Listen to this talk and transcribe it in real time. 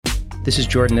This is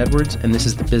Jordan Edwards, and this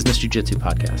is the Business Jiu-Jitsu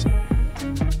Podcast.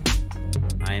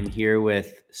 I am here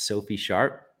with Sophie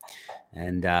Sharp.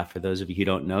 And for those of you who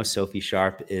don't know, Sophie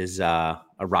Sharp is a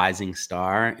rising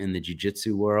star in the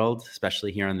jiu-jitsu world,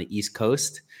 especially here on the East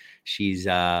Coast. She's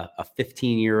a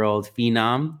 15-year-old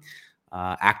phenom,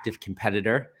 active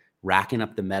competitor, racking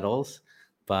up the medals.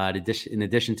 But in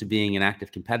addition to being an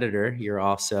active competitor, you're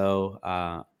also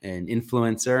an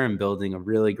influencer and building a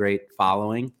really great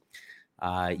following.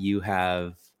 You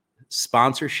have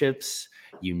sponsorships,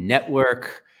 you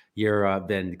network, you're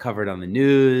been covered on the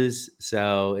news.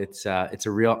 So it's a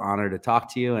real honor to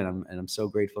talk to you. And I'm so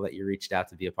grateful that you reached out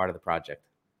to be a part of the project.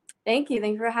 Thank you.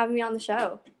 Thank you for having me on the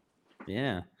show.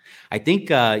 Yeah. I think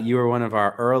you were one of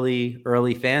our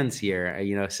early fans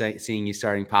here, seeing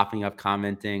you popping up,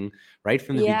 commenting right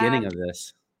from the beginning of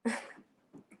this.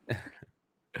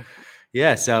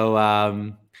 Yeah.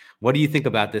 So what do you think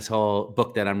about this whole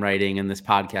book that I'm writing and this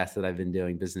podcast that I've been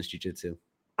doing, Business Jiu-Jitsu?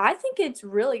 I think it's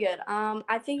really good.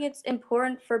 I think it's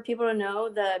important for people to know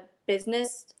the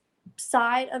business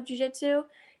side of jiu-jitsu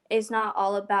is not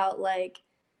all about like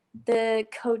the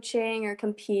coaching or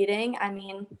competing. I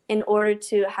mean, in order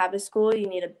to have a school, you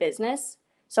need a business.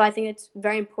 So I think it's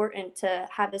very important to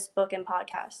have this book and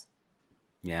podcast.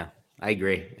 Yeah, I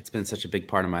agree. It's been such a big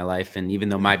part of my life. And even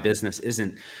though my business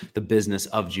isn't the business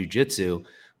of jiu-jitsu,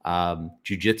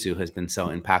 jiu-jitsu has been so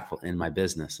impactful in my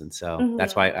business. And so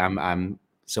that's why I'm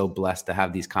so blessed to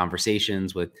have these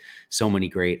conversations with so many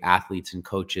great athletes and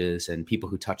coaches and people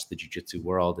who touch the jiu-jitsu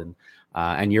world.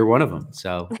 And you're one of them.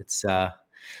 So it's,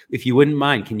 if you wouldn't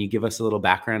mind, can you give us a little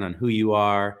background on who you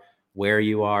are, where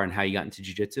you are, and how you got into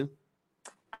jiu-jitsu?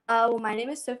 Well, my name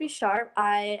is Sophie Sharp.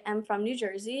 I am from New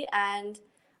Jersey, and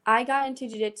I got into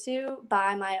jiu-jitsu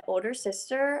by my older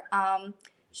sister.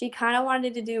 She kind of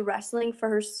wanted to do wrestling for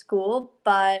her school,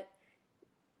 but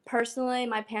personally,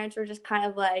 my parents were just kind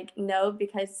of like, no,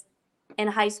 because in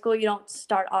high school, you don't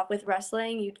start off with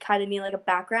wrestling. You kind of need like a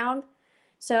background.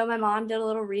 So my mom did a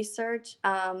little research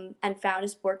and found a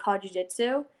sport called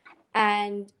jiu-jitsu.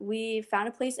 And we found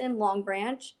a place in Long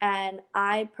Branch, and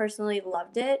I personally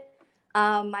loved it.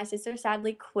 My sister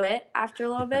sadly quit after a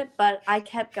little bit, but I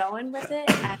kept going with it.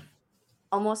 And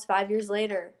almost 5 years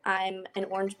later, I'm an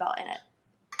orange belt in it.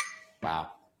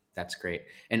 Wow. That's great.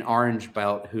 An orange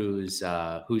belt who's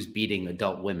beating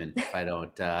adult women.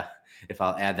 If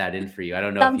I'll add that in for you, I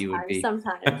don't know if you would be.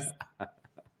 Sometimes.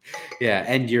 Yeah.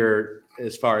 And you're,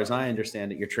 as far as I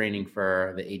understand it, you're training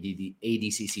for the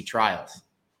ADCC trials.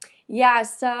 Yeah.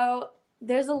 So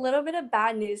there's a little bit of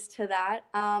bad news to that.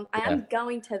 I am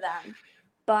going to them,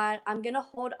 but I'm going to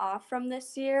hold off from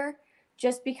this year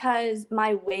just because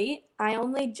my weight, I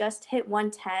only just hit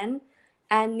 110,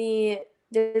 and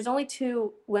there's only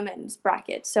two women's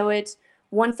brackets. So it's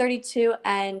 132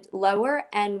 and lower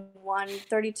and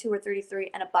 132 or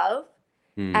 33 and above.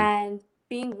 And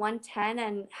being 110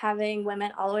 and having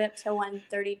women all the way up to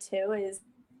 132 is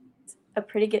a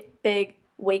pretty big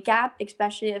weight gap,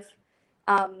 especially if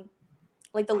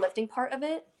like the lifting part of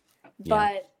it.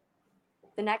 But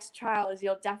the next trials,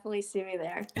 you'll definitely see me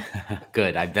there.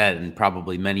 Good, I bet. And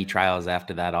probably many trials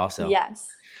after that also. Yes.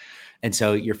 And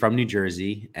so you're from New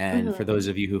Jersey. And for those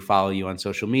of you who follow you on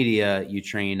social media, you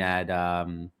train at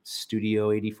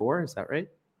Studio 84. Is that right?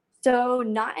 So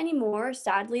not anymore.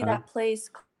 Sadly, that place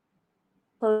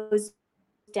closed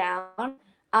down.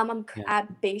 I'm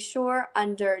at Bayshore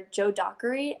under Joe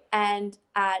Dockery and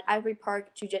at Ivory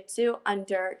Park Jiu-Jitsu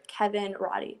under Kevin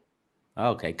Roddy.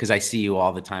 Okay, because I see you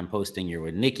all the time posting. You're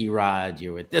with Nicky Rod,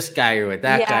 you're with this guy, you're with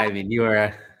that guy. I mean, you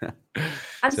are.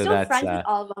 I'm still friends with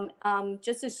all of them.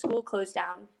 Just as school closed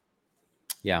down.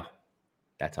 Yeah,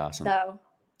 that's awesome. So,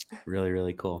 really,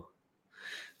 really cool.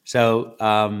 So,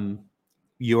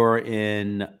 you're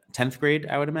in 10th grade,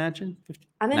 I would imagine.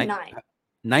 I'm in 9th.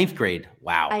 9th grade.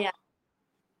 Wow. I am.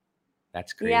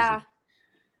 That's crazy. Yeah.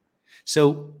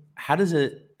 So, how is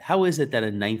it that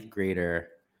a 9th grader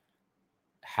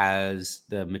has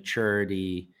the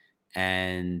maturity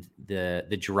and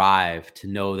the drive to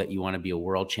know that you want to be a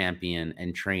world champion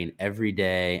and train every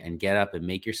day and get up and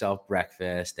make yourself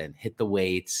breakfast and hit the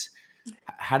weights?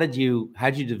 How'd you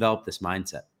develop this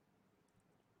mindset?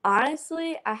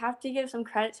 Honestly, I have to give some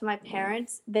credit to my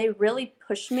parents. They really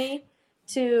pushed me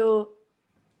to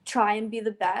try and be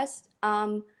the best.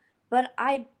 But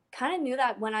I kind of knew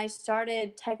that when I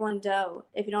started Taekwondo,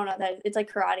 if you don't know that, it's like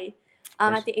karate.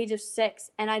 At the age of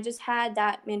 6, and I just had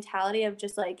that mentality of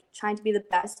just like trying to be the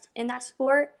best in that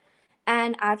sport.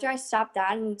 And after I stopped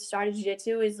that and started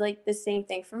jiu-jitsu, is like the same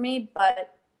thing for me,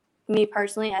 but me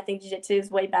personally, I think jiu-jitsu is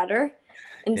way better.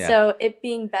 And so it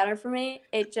being better for me,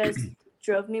 it just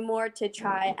drove me more to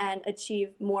try and achieve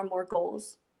more and more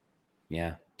goals.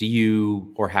 Yeah. Do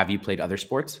you, or have you played other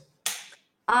sports?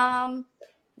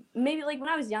 Maybe like when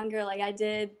I was younger, like I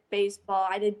did baseball,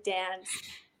 I did dance,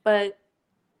 but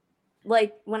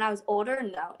like when I was older,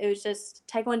 no, it was just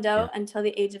taekwondo until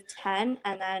the age of 10.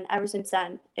 And then ever since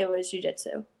then, it was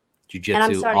jujitsu. And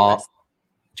I'm starting wrestling.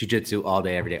 Jiu-jitsu all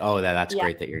day, every day. Oh, that's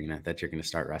great that you're gonna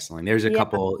start wrestling. There's a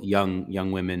couple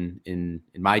young women in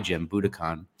my gym,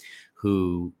 Budokan,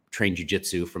 who trained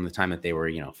jiu-jitsu from the time that they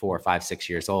were 4, 5, 6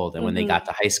 years old, and when they got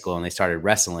to high school and they started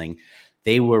wrestling,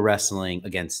 they were wrestling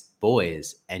against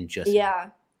boys and just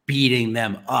beating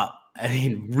them up. I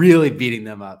mean, really beating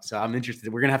them up. So I'm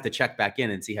interested. We're gonna have to check back in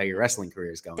and see how your wrestling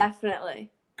career is going. Definitely.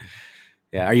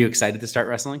 Yeah. Are you excited to start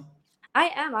wrestling?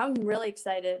 I am. I'm really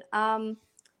excited. A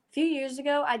few years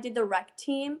ago, I did the rec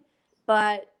team,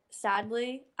 but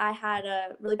sadly, I had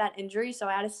a really bad injury, so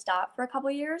I had to stop for a couple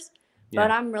of years.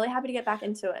 But I'm really happy to get back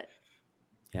into it.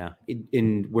 Yeah.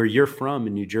 In where you're from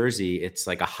in New Jersey, it's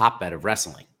like a hotbed of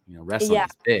wrestling. Wrestling is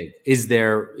big. Is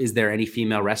there any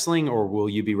female wrestling, or will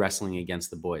you be wrestling against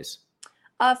the boys?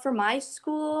 For my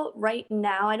school right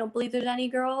now, I don't believe there's any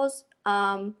girls.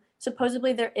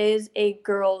 Supposedly there is a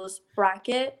girls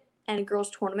bracket and a girls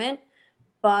tournament,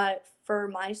 but for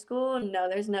my school, no,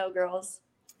 there's no girls.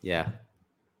 Yeah.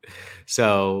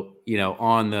 So,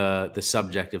 on the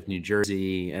subject of New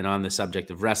Jersey and on the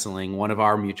subject of wrestling, one of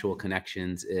our mutual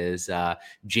connections is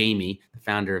Jamie, the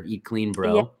founder of Eat Clean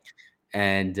Bro. Yeah.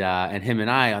 And him and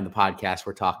I on the podcast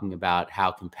were talking about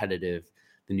how competitive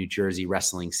the New Jersey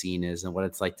wrestling scene is and what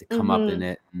it's like to come up in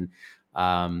it. And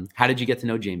how did you get to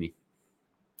know Jamie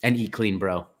and Eat Clean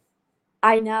Bro?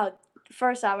 I know.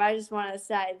 First off, I just want to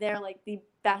say they're like the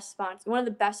best sponsor, one of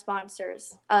the best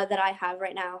sponsors that I have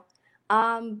right now.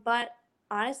 But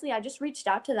honestly, I just reached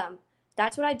out to them.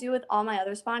 That's what I do with all my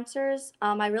other sponsors.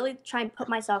 I really try and put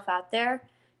myself out there,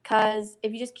 because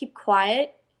if you just keep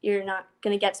quiet, you're not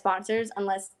going to get sponsors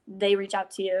unless they reach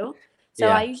out to you. So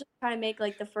I usually try to make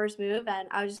like the first move, and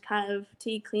I was just kind of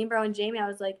to Eat Clean Bro and Jamie, I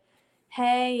was like,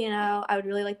 hey, I would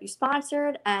really like to be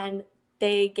sponsored. And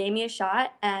they gave me a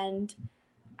shot, and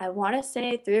I want to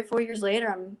say 3 or 4 years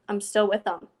later, I'm still with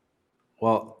them.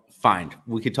 Well, fine.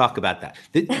 We could talk about that.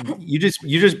 You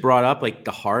just brought up like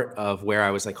the heart of where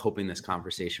I was like hoping this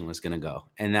conversation was going to go.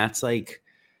 And that's like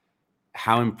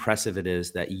how impressive it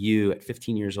is that you at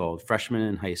 15 years old, freshman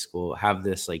in high school, have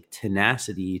this like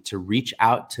tenacity to reach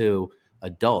out to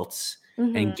adults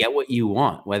and get what you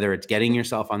want, whether it's getting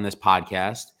yourself on this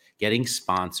podcast, getting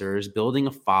sponsors, building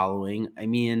a following. I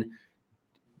mean,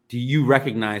 do you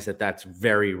recognize that that's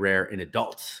very rare in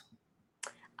adults?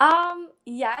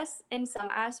 Yes, in some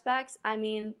aspects. I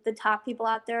mean, the top people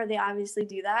out there, they obviously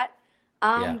do that.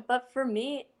 But for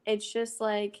me, it's just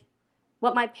like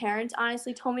what my parents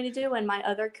honestly told me to do, and my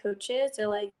other coaches are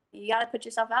like, you got to put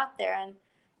yourself out there. And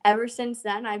ever since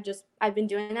then, I've been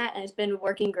doing that, and it's been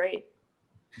working great.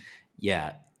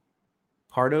 Yeah.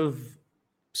 Part of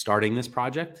starting this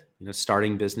project,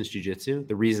 starting Business Jiu-Jitsu,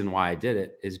 the reason why I did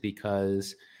it is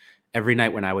because every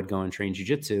night when I would go and train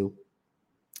jiu-jitsu,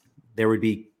 there would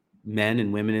be men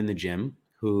and women in the gym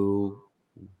who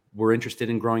were interested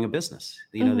in growing a business.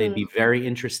 They'd be very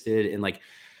interested in like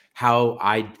how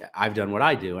I've done what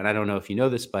I do. And I don't know if you know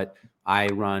this, but I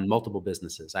run multiple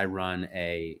businesses. I run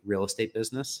a real estate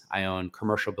business. I own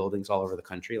commercial buildings all over the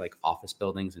country, like office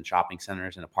buildings and shopping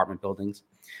centers and apartment buildings.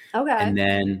 Okay. And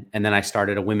then I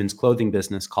started a women's clothing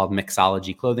business called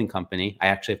Mixology Clothing Company. I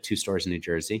actually have 2 stores in New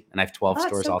Jersey, and I have 12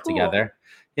 stores altogether.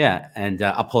 Cool. Yeah. And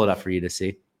I'll pull it up for you to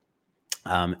see.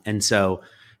 And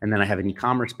then I have an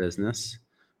e-commerce business.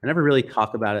 I never really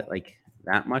talk about it like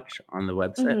that much on the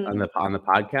website, on the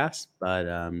podcast, but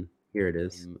here it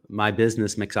is. My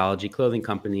business, Mixology Clothing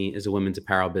Company, is a women's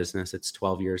apparel business. It's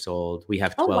 12 years old. We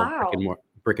have 12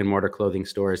 brick and mortar clothing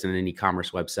stores and an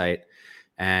e-commerce website,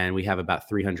 and we have about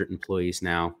 300 employees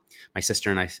now. My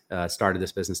sister and I started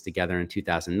this business together in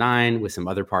 2009 with some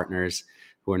other partners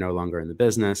who are no longer in the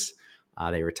business.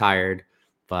 They retired,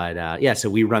 but so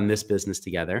we run this business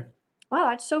together. Wow,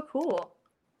 that's so cool.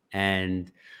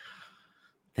 And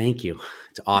thank you.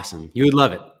 It's awesome. You would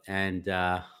love it. And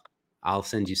I'll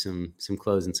send you some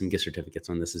clothes and some gift certificates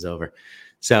when this is over.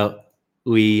 So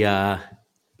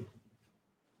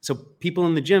so people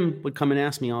in the gym would come and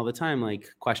ask me all the time, like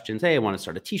questions. Hey, I want to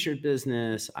start a t-shirt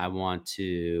business. I want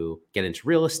to get into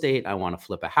real estate. I want to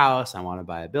flip a house. I want to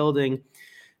buy a building. And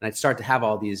I'd start to have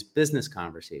all these business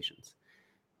conversations.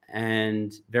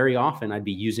 And very often I'd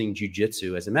be using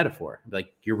jiu-jitsu as a metaphor.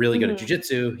 Like, you're really good at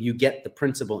jiu-jitsu. You get the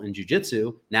principle in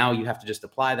jiu-jitsu. Now you have to just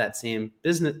apply that same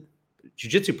business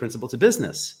jiu-jitsu principle to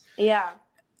business. Yeah.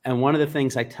 And one of the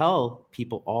things I tell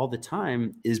people all the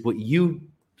time is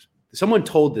someone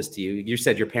told this to you. You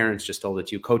said your parents just told it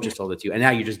to you, coaches told it to you, and now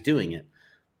you're just doing it.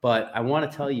 But I want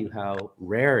to tell you how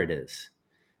rare it is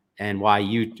and why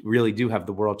you really do have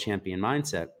the world champion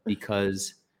mindset,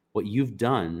 because what you've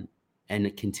done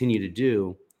and continue to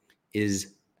do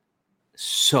is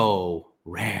so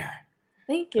rare.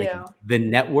 Thank you. Like the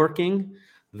networking,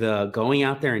 the going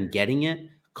out there and getting it,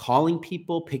 calling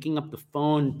people, picking up the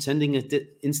phone, sending an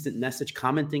instant message,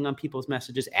 commenting on people's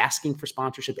messages, asking for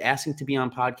sponsorship, asking to be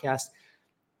on podcasts.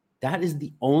 That is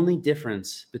the only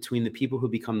difference between the people who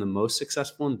become the most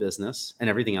successful in business and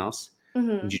everything else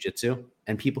in jiu-jitsu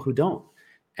and people who don't.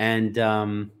 And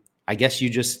I guess you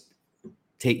just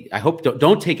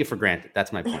don't take it for granted.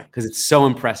 That's my point, because it's so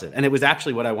impressive. And it was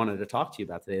actually what I wanted to talk to you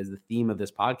about today, is the theme of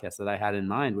this podcast that I had in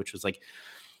mind, which was like,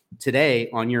 today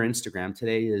on your Instagram,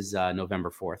 today is November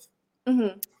 4th,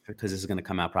 because this is going to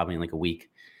come out probably in like a week.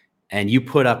 And you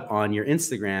put up on your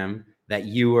Instagram that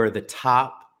you were the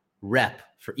top rep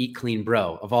for Eat Clean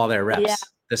Bro of all their reps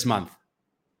this month.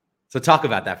 So talk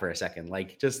about that for a second.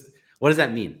 Like, just what does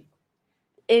that mean?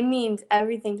 It means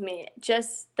everything to me.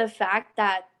 Just the fact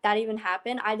that that even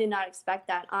happened, I did not expect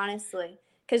that, honestly.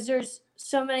 Because there's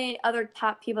so many other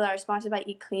top people that are sponsored by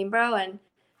Eat Clean Bro, and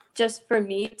just for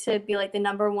me to be like the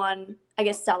number one, I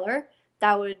guess, seller,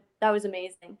 that was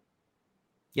amazing.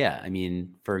 Yeah, I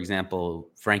mean, for example,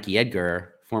 Frankie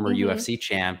Edgar, former UFC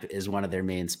champ, is one of their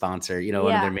main sponsor,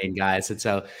 one of their main guys. And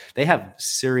so they have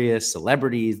serious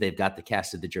celebrities. They've got the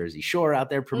cast of the Jersey Shore out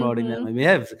there promoting them. I mean, they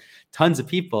have tons of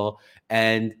people.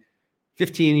 And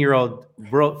 15-year-old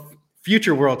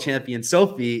future world champion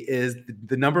Sophie is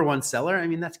the number one seller. I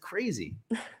mean, that's crazy.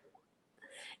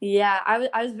 Yeah,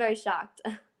 I was very shocked.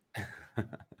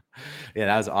 Yeah,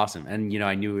 that was awesome. And,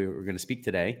 I knew we were going to speak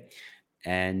today,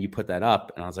 and you put that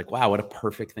up, and I was like, wow, what a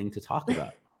perfect thing to talk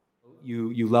about.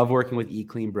 You love working with Eat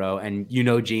Clean Bro, and you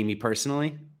know Jamie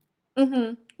personally?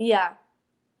 Yeah.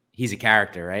 He's a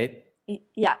character, right?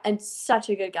 Yeah, and such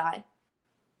a good guy.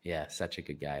 Yeah, such a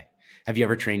good guy. Have you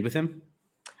ever trained with him?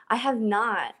 I have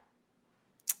not.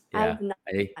 Yeah. I have not.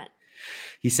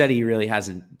 He said he really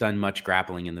hasn't done much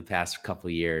grappling in the past couple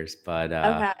of years, but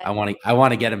Okay. I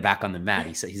want to get him back on the mat.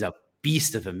 He said he's a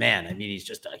beast of a man. I mean, he's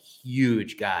just a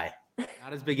huge guy.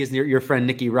 Not as big as your friend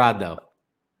Nikki Rod, though.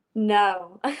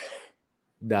 No.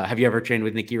 No. Have you ever trained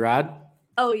with Nikki Rod?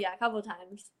 Oh yeah, a couple of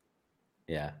times.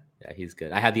 Yeah, he's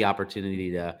good. I had the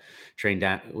opportunity to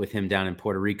train with him down in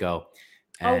Puerto Rico,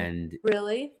 and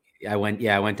really? I went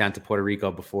down to Puerto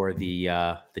Rico before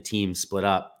the team split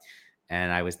up,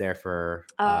 and I was there for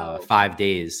 5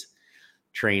 days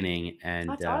training, and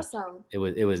that's awesome. It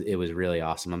was really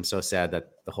awesome. I'm so sad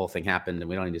that the whole thing happened, and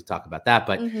we don't need to talk about that.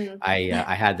 But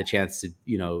I had the chance to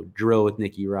drill with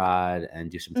Nicky Rod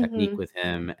and do some technique with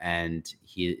him, and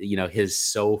he he's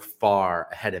so far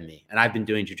ahead of me, and I've been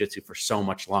doing jiu-jitsu for so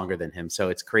much longer than him, so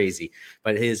it's crazy.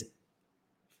 But he is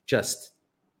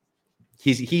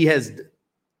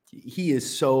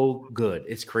so good.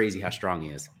 It's crazy how strong he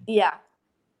is. Yeah,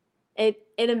 it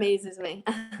amazes me.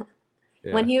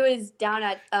 Yeah. When he was down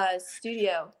at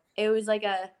studio, it was like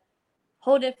a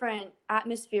whole different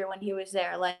atmosphere when he was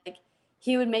there. Like,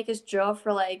 he would make us drill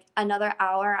for like another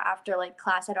hour after like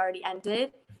class had already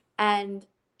ended, and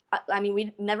I mean,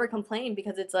 we never complained,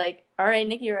 because it's like, all right,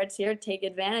 Nicky Rod's here, take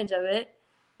advantage of it.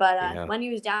 But when he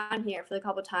was down here for a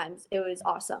couple times, it was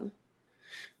awesome.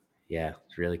 Yeah,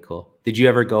 it's really cool. Did you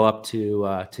ever go up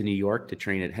to New York to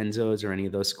train at Henzo's or any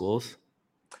of those schools?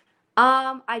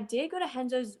 I did go to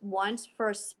Henzo's once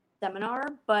for a seminar,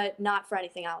 but not for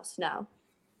anything else. No.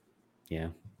 Yeah,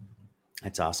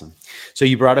 that's awesome. So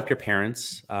you brought up your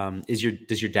parents. Does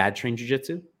your dad train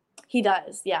jiu-jitsu? He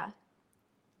does. Yeah.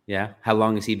 Yeah. How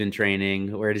long has he been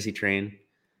training? Where does he train?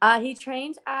 He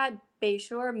trains at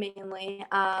Bayshore mainly.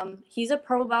 He's a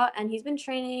purple belt, and he's been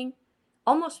training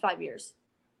almost 5 years.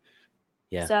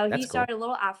 Yeah. So he started a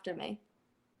little after me.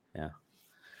 Yeah.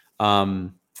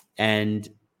 And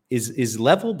is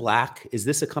Level Black, is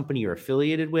this a company you're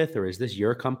affiliated with, or is this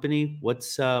your company?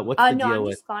 What's the deal with? No, I'm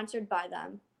just sponsored by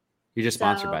them. You're just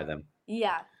sponsored by them.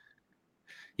 Yeah.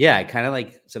 Yeah, I kind of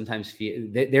like sometimes feel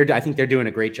I think they're doing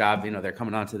a great job. They're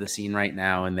coming onto the scene right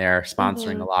now, and they're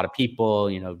sponsoring a lot of people.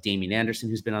 Damian Anderson,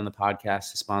 who's been on the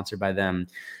podcast, is sponsored by them,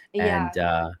 and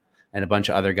a bunch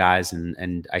of other guys.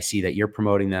 And I see that you're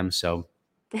promoting them, so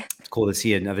it's cool to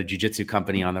see another jiu-jitsu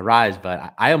company on the rise.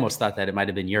 But I almost thought that it might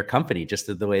have been your company, just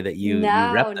the way that you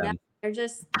rep them. No,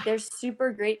 they're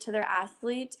super great to their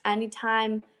athletes.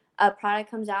 Anytime a product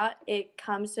comes out, it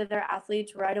comes to their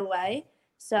athletes right away.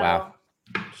 So. Wow.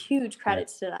 Huge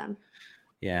credits to them.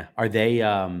 Yeah. Are they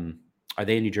a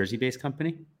New Jersey based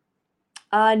company?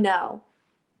 No.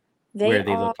 Where They are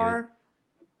they located? are,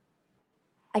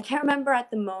 I can't remember at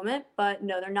the moment, but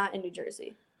no, they're not in New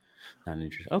Jersey. Not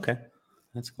interested. Okay.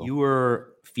 That's cool. You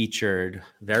were featured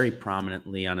very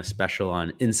prominently on a special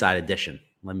on Inside Edition.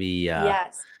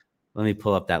 Yes. Let me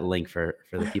pull up that link for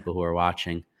the people who are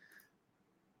watching.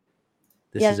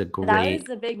 This Yeah, is a that great, was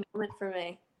a big moment for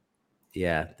me.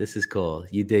 yeah, this is cool.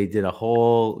 They did a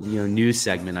whole, news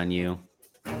segment on you.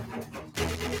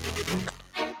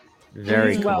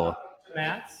 Very Mm-hmm. cool.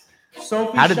 Mats.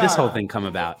 Sophie How did this whole Sharp. thing come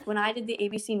about? When I did the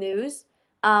ABC News,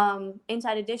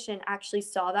 Inside Edition actually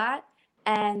saw that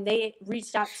and they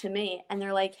reached out to me and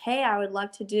they're like, "Hey, I would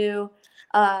love to do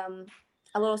a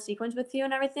little sequence with you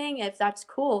and everything if that's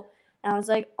cool." And I was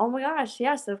like, "Oh my gosh,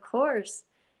 yes, of course."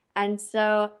 And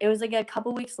so it was like a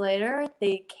couple weeks later,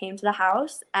 they came to the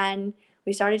house and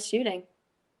we started shooting.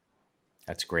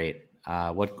 That's great.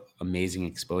 What amazing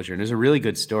exposure. And there's a really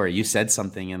good story. You said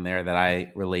something in there that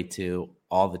I relate to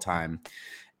all the time.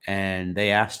 And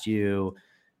they asked you,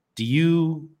 do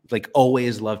you like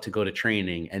always love to go to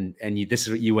training? And this is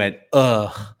what you went,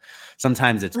 ugh,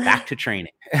 sometimes it's back to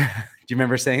training. Do you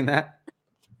remember saying that?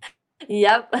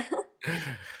 Yep.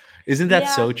 Isn't that Yeah.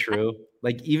 so true?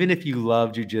 Like, even if you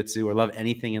love jujitsu or love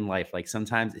anything in life, like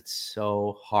sometimes it's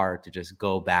so hard to just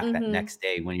go back that Mm-hmm. next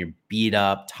day when you're beat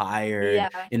up, tired.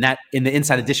 Yeah, In the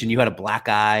Inside Edition, you had a black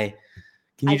eye.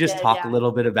 Can you I just did. talk a Yeah.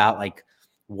 little bit about like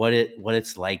what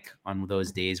it's like on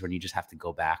those days when you just have to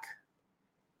go back?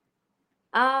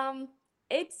 Um,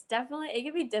 it's definitely it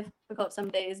can be difficult some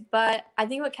days, but I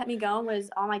think what kept me going was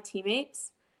all my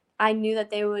teammates. I knew that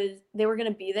they were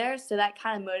gonna be there, so that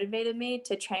kind of motivated me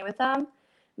to train with them.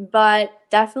 But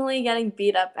definitely getting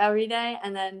beat up every day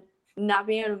and then not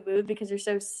being able to move because you're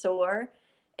so sore,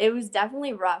 it was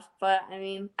definitely rough. But I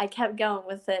mean, I kept going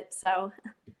with it, so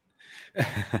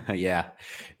Yeah,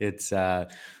 it's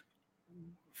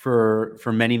for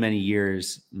many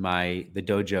years, the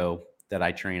dojo that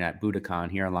I train at,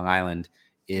 Budokan here on Long Island,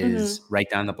 mm-hmm. is right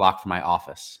down the block from my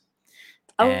office.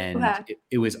 And Okay.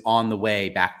 it was on the way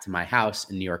back to my house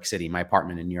in New York City, my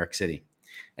apartment in New York City.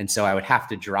 And so I would have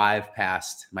to drive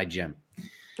past my gym.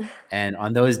 And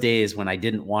on those days when I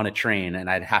didn't want to train and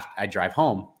I'd drive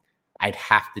home, I'd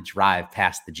have to drive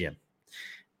past the gym.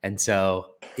 And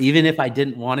so even if I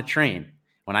didn't want to train,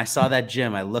 when I saw that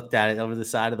gym, I looked at it over the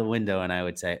side of the window and I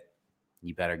would say,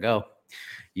 you better go.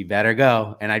 You better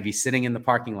go. And I'd be sitting in the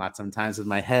parking lot sometimes with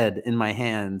my head in my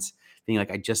hands, being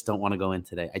like, I just don't want to go in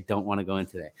today. I don't want to go in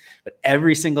today. But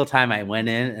every single time I went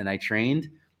in and I trained,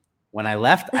 when I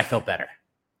left, I felt better.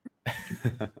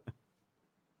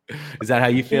 Is that how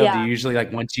you feel? Do you Yeah. usually,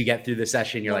 like, once you get through the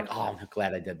session, you're No. like, oh, I'm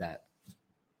glad I did that?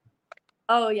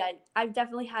 Oh yeah, I've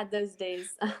definitely had those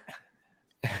days.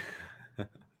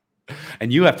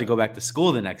 And you have to go back to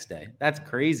school the next day. That's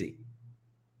crazy.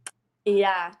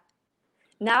 Yeah.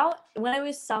 Now, when it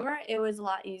was summer, it was a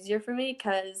lot easier for me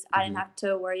because I didn't have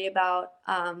to worry about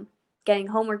getting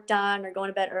homework done or going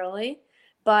to bed early.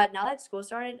 But now that school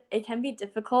started, it can be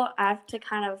difficult. I have to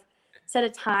kind of set a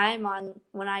time on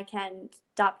when I can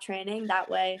stop training. That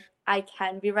way I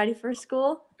can be ready for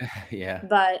school. Yeah,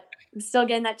 But I'm still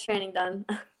getting that training done.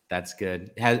 that's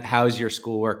good. How's your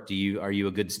schoolwork? Are you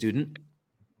a good student?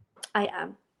 I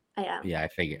am. I am. Yeah,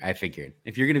 I figured.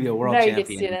 If you're going to be a world Very good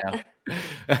champion, student.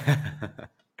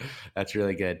 that's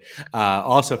really good.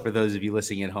 Also, for those of you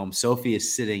listening at home, Sophie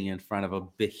is sitting in front of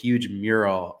a huge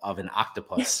mural of an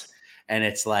octopus. And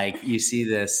it's like you see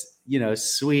this,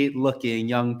 sweet looking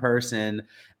young person.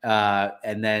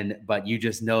 But you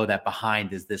just know that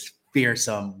behind is this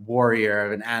fearsome warrior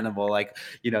of an animal. Like,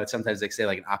 sometimes they say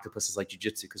like an octopus is like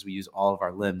jujitsu because we use all of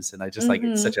our limbs. And I just like,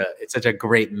 it's such a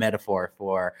great metaphor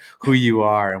for who you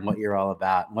are and what you're all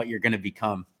about and what you're going to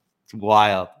become. It's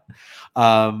wild.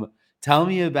 Tell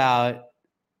me about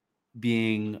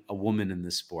being a woman in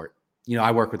this sport.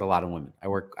 I work with a lot of women.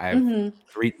 I have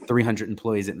 300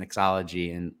 employees at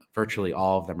Mixology, and virtually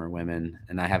all of them are women.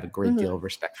 And I have a great deal of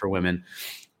respect for women.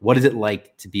 What is it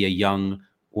like to be a young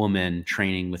woman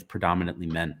training with predominantly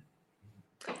men?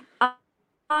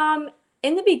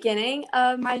 In the beginning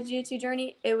of my jiu-jitsu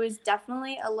journey, it was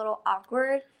definitely a little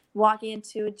awkward walking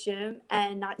into a gym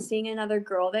and not seeing another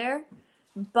girl there.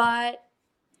 But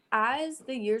as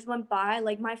the years went by,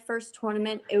 like my first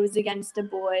tournament, it was against a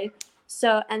boy.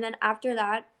 So, and then after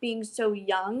that, being so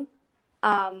young,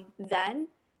 then,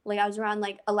 like I was around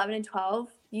like 11 and 12,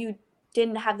 you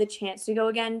didn't have the chance to go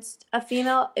against a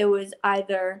female. It was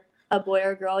either a boy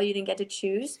or a girl. You didn't get to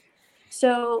choose.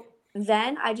 So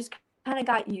then I just kind of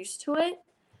got used to it.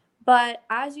 But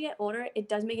as you get older, it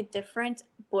does make a difference.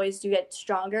 Boys do get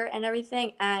stronger and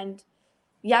everything. And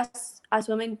yes, us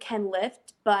women can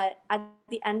lift, but at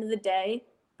the end of the day,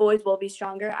 boys will be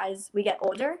stronger as we get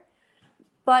older.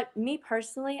 But me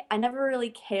personally, I never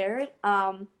really cared.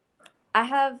 I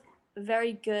have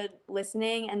very good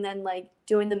listening and then like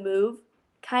doing the move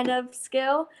kind of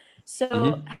skill. So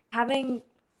Mm-hmm. having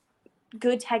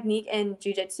good technique in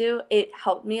jujitsu, it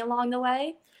helped me along the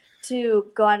way to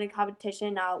go out in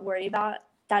competition, not worry about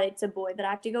that it's a boy that I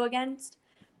have to go against.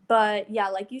 But yeah,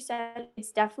 like you said,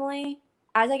 it's definitely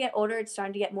as I get older, it's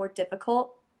starting to get more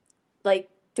difficult, like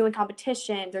doing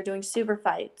competitions or doing super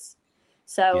fights.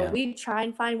 So Yeah. we try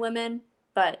and find women,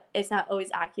 but it's not always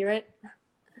accurate.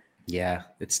 Yeah,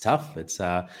 it's tough.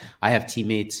 I have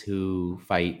teammates who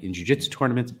fight in jiu-jitsu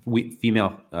tournaments,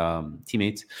 female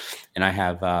teammates, and I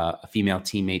have a female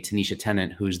teammate, Tanisha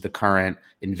Tennant, who's the current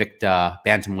Invicta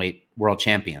bantamweight world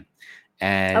champion.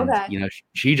 And, Okay.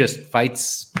 she just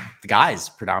fights the guys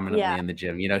predominantly Yeah. in the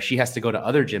gym. She has to go to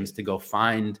other gyms to go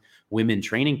find women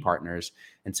training partners.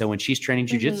 And so when she's training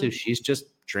jiu-jitsu, she's just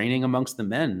training amongst the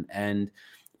men. And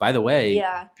by the way,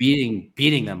 Yeah.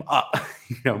 beating them up,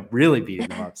 really beating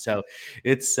them up. So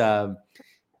it's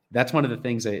that's one of the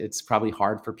things that it's probably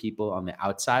hard for people on the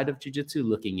outside of jiu-jitsu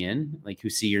looking in, like who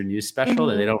see your news special,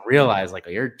 that they don't realize like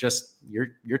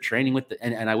you're training with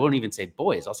and I won't even say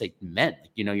boys, I'll say men.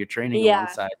 Like, you're training Yeah.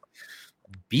 alongside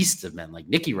beasts of men like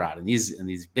Nicky Rod and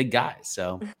these big guys.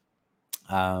 So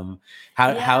how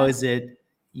Yeah. is it?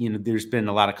 There's been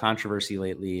a lot of controversy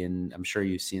lately, and I'm sure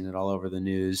you've seen it all over the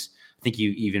news. I think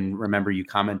you even remember you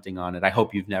commenting on it. I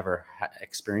hope you've never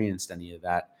experienced any of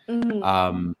that.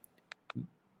 Um,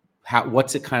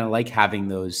 what's it kind of like having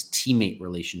those teammate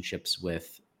relationships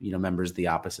with members of the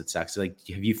opposite sex? Like,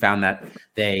 have you found that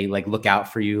they like look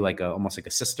out for you like almost like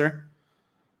a sister?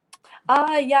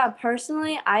 Yeah,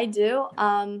 personally, I do.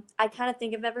 I kind of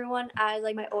think of everyone as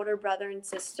like my older brother and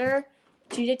sister.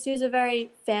 Jiu-jitsu is a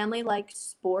very family-like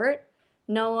sport.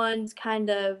 No one's kind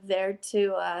of there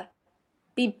to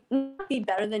not be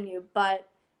better than you, but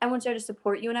everyone's there to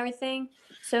support you and everything.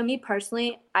 So me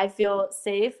personally, I feel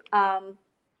safe.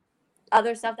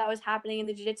 Other stuff that was happening in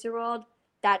the jiu-jitsu world,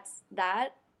 that's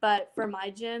that. But for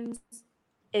my gyms,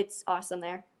 it's awesome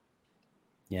there.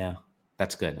 Yeah,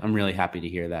 that's good. I'm really happy to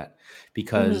hear that Mm-hmm.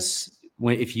 because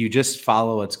if you just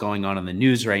follow what's going on in the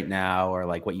news right now, or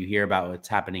like what you hear about what's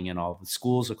happening in all the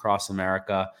schools across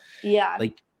America, Yeah.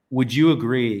 like, would you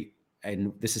agree?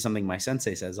 And this is something my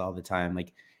sensei says all the time.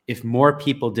 Like, if more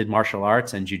people did martial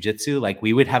arts and jujitsu, like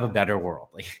we would have a better world.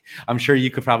 Like, I'm sure you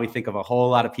could probably think of a whole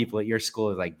lot of people at your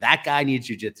school like that guy needs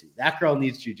jujitsu, that girl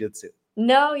needs jujitsu.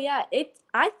 No, yeah,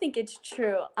 I think it's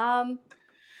true.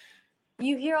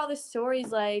 You hear all the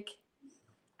stories like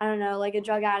I don't know, like a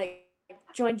drug addict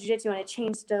joined jiu-jitsu and it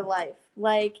changed their life.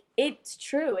 Like it's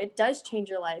true, it does change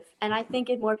your life. And I think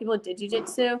if more people did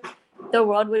jiu-jitsu, the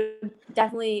world would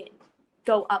definitely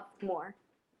go up more.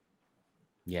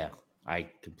 Yeah, I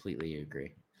completely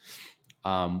agree.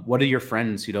 What do your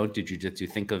friends who don't do jujitsu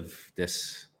think of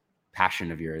this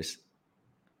passion of yours?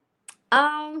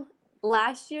 Um,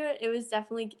 Last year it was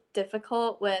definitely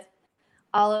difficult with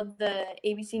all of the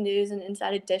ABC News and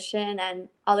Inside Edition and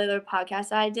all the other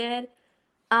podcasts I did.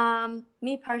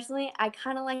 Me personally, I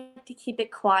kind of like to keep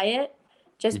it quiet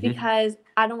just Mm-hmm. because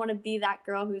I don't want to be that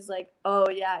girl who's like, oh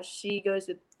yeah, she goes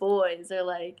with boys or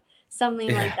like something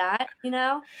like Yeah. that, you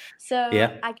know? So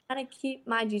Yeah. I kind of keep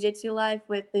my jujitsu life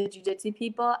with the jujitsu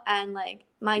people and like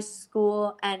my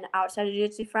school and outside of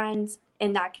jujitsu friends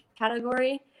in that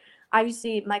category.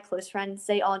 Obviously, my close friends,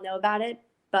 they all know about it,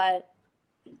 but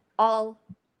all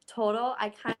total, I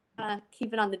kind of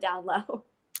keep it on the down low.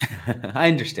 I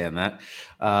understand that.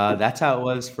 That's how it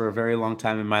was for a very long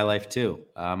time in my life too.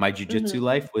 My jujitsu Mm-hmm.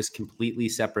 life was completely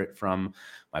separate from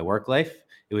my work life.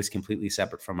 It was completely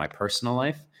separate from my personal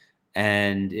life,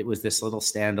 and it was this little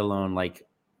standalone like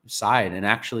side. And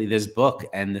actually, this book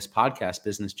and this podcast,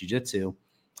 Business Jiu-Jitsu,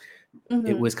 it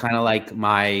Mm-hmm. was kind of like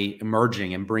my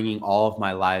emerging and bringing all of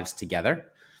my lives together.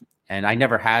 And I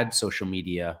never had social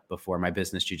media before my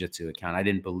business jujitsu account. I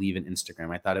didn't believe in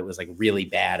Instagram. I thought it was like really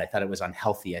bad. I thought it was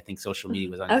unhealthy. I think social media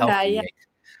was Okay, yeah. unhealthy.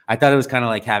 I thought it was kind of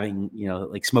like having,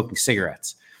 like smoking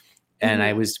cigarettes. And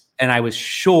I Mm-hmm. was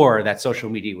sure that social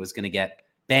media was going to get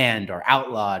banned or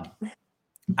outlawed.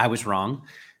 I was wrong.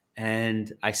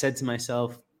 And I said to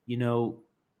myself,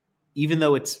 even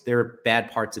though there are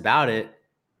bad parts about it,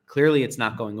 clearly it's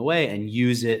not going away, and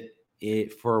use it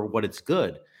for what it's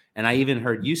good. And I even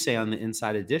heard you say on the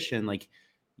Inside Edition, like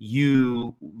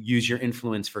you use your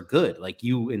influence for good, like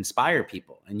you inspire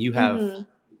people, and you have Mm-hmm.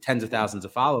 tens of thousands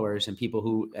of followers and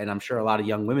people and I'm sure a lot of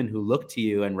young women who look to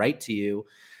you and write to you,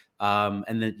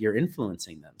 and that you're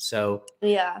influencing them. So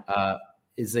Yeah.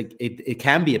 is like, it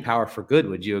can be a power for good.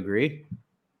 Would you agree?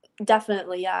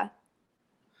 Definitely. Yeah.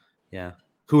 Yeah.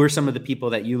 Who are some of the people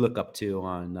that you look up to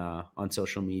on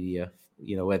social media,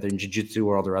 whether in jiu-jitsu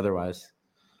world or otherwise?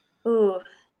 Ooh,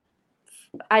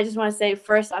 I just want to say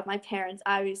first off, my parents,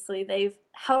 obviously, they've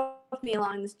helped me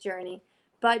along this journey.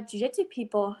 But jiu-jitsu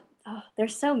people,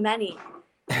 there's so many.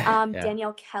 Yeah.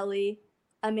 Danielle Kelly,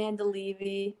 Amanda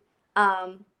Levy,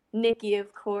 Nikki,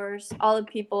 of course, all the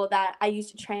people that I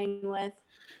used to train with.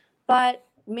 But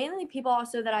mainly people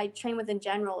also that I train with in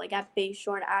general, like at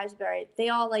Bayshore and Asbury, they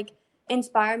all like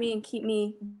inspire me and keep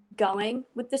me going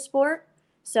with the sport.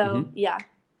 So yeah.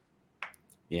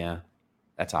 Yeah,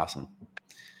 that's awesome.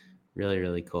 Really,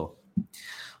 really cool.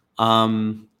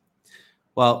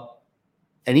 Well,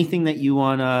 anything that you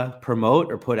want to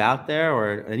promote or put out there,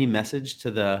 or any message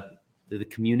to the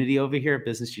community over here at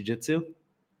Business Jiu-Jitsu?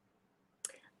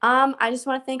 I just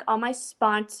want to thank all my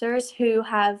sponsors who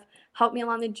have helped me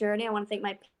along the journey. I want to thank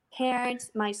my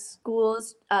parents, my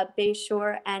schools,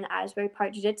 Bayshore and Asbury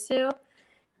Park Jiu-Jitsu.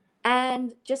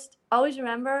 And just always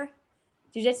remember,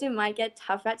 Jiu-Jitsu might get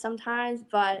tough at sometimes,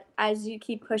 but as you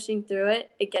keep pushing through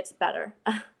it, it gets better.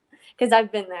 Because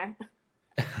I've been there.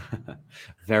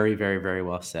 Very, very, very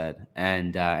well said.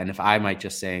 And if I might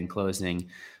just say in closing,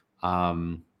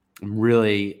 I'm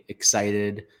really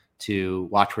excited to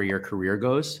watch where your career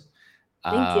goes.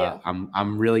 Thank you.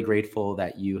 I'm really grateful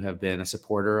that you have been a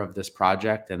supporter of this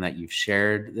project and that you've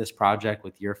shared this project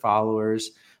with your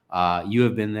followers. You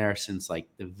have been there since like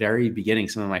the very beginning.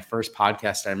 Some of my first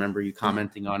podcasts, I remember you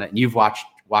commenting on it, and you've watched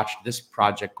this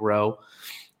project grow.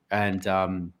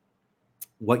 And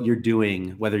what you're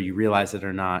doing, whether you realize it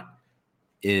or not,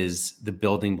 is the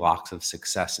building blocks of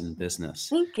success in business.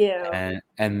 Thank you.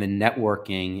 And the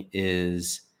networking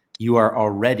is, you are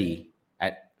already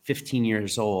at 15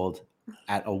 years old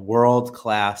at a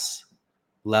world-class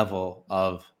level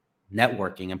of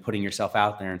networking and putting yourself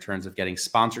out there in terms of getting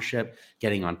sponsorship,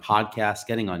 getting on podcasts,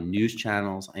 getting on news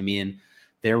channels. I mean,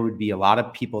 there would be a lot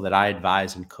of people that I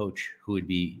advise and coach who would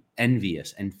be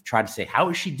envious and try to say, how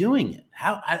is she doing it?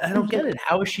 I don't get it.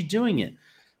 How is she doing it?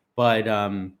 But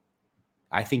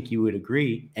I think you would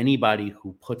agree, anybody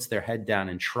who puts their head down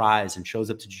and tries and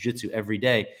shows up to jiu-jitsu every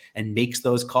day and makes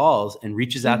those calls and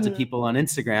reaches out to people on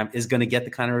Instagram is going to get the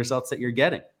kind of results that you're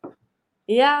getting.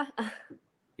 Yeah.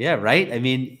 Yeah, right? I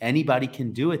mean, anybody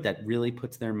can do it that really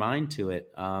puts their mind to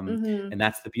it. And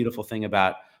that's the beautiful thing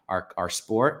about our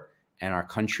sport and our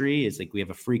country, is like, we have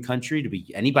a free country to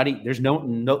be anybody. There's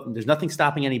there's nothing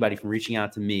stopping anybody from reaching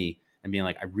out to me and being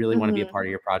like, I really want to be a part of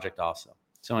your project also.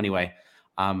 So anyway,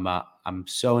 I'm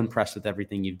so impressed with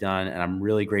everything you've done, and I'm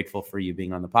really grateful for you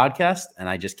being on the podcast. And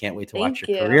I just can't wait to watch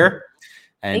your career.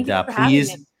 And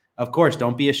please, of course,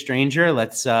 don't be a stranger.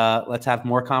 Let's have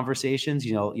more conversations.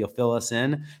 You'll fill us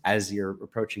in as you're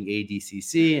approaching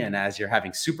ADCC and as you're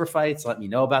having super fights. Let me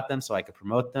know about them so I can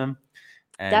promote them.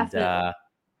 And definitely.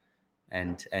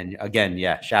 And again,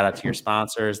 yeah, shout out to your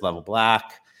sponsors, Level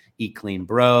Black, Eat Clean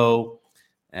Bro,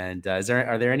 and are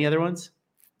there any other ones?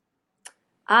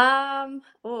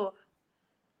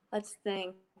 Let's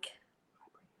think.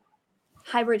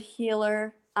 Hybrid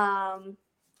Healer, my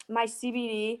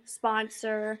CBD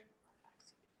sponsor,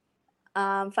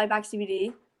 Fight Back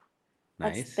CBD.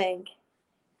 Nice. Let's think.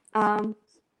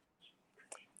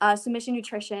 Submission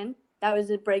Nutrition, that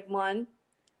was a break one.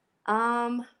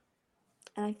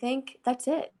 And I think that's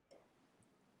it.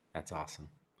 That's awesome.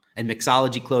 And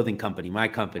Mixology Clothing Company, my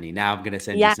company. Now I'm going to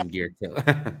send you some gear too.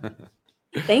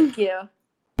 Thank you.